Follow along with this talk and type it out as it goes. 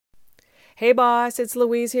Hey boss, it's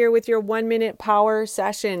Louise here with your 1 minute power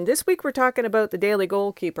session. This week we're talking about the Daily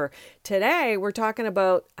Goalkeeper. Today we're talking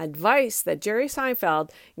about advice that Jerry Seinfeld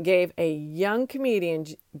gave a young comedian,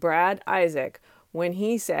 Brad Isaac, when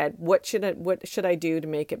he said, what should I do to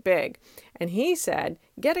make it big? And he said,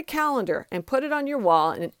 get a calendar and put it on your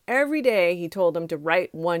wall. And every day he told them to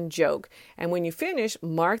write one joke. And when you finish,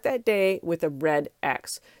 mark that day with a red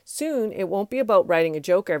X. Soon it won't be about writing a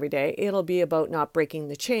joke every day. It'll be about not breaking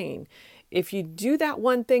the chain. If you do that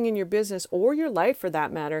one thing in your business or your life for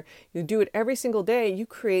that matter, you do it every single day, you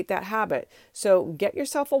create that habit. So get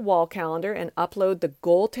yourself a wall calendar and upload the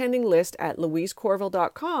goaltending list at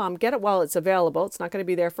louisecorville.com. Get it while it's available. It's not going to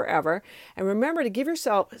be there forever. And remember to give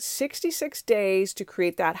yourself 66 days to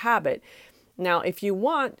create that habit. Now, if you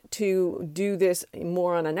want to do this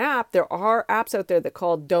more on an app, there are apps out there that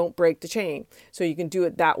call Don't Break the Chain. So you can do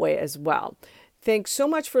it that way as well. Thanks so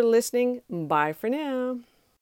much for listening. Bye for now.